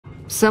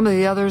Some of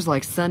the others,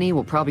 like Sonny,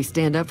 will probably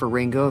stand up for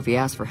Ringo if he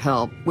asks for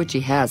help, which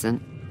he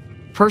hasn't.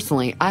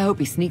 Personally, I hope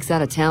he sneaks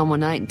out of town one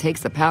night and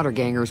takes the powder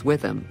gangers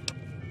with him.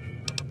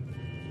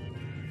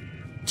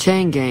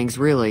 Chain gangs,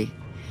 really.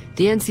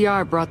 The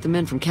NCR brought them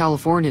in from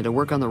California to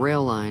work on the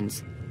rail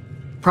lines.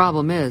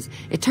 Problem is,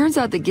 it turns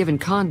out that giving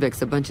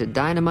convicts a bunch of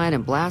dynamite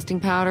and blasting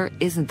powder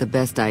isn't the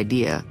best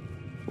idea.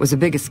 It was a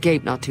big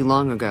escape not too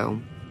long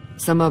ago.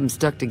 Some of them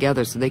stuck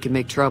together so they could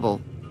make trouble.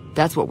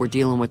 That's what we're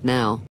dealing with now.